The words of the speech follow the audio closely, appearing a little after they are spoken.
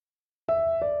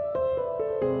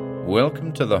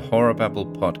Welcome to the Horror Babble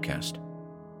podcast.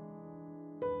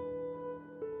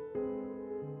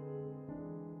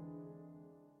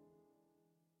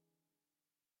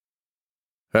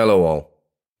 Hello all.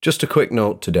 Just a quick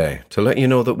note today to let you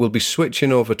know that we'll be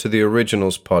switching over to the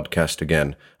Originals podcast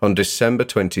again on December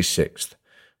 26th,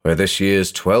 where this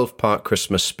year's 12-part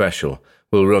Christmas special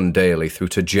will run daily through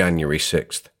to January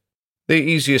 6th. The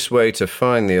easiest way to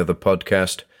find the other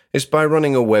podcast is by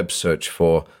running a web search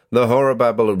for the Horror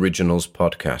Babble Originals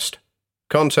podcast.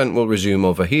 Content will resume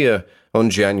over here on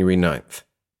January 9th.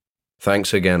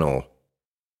 Thanks again all.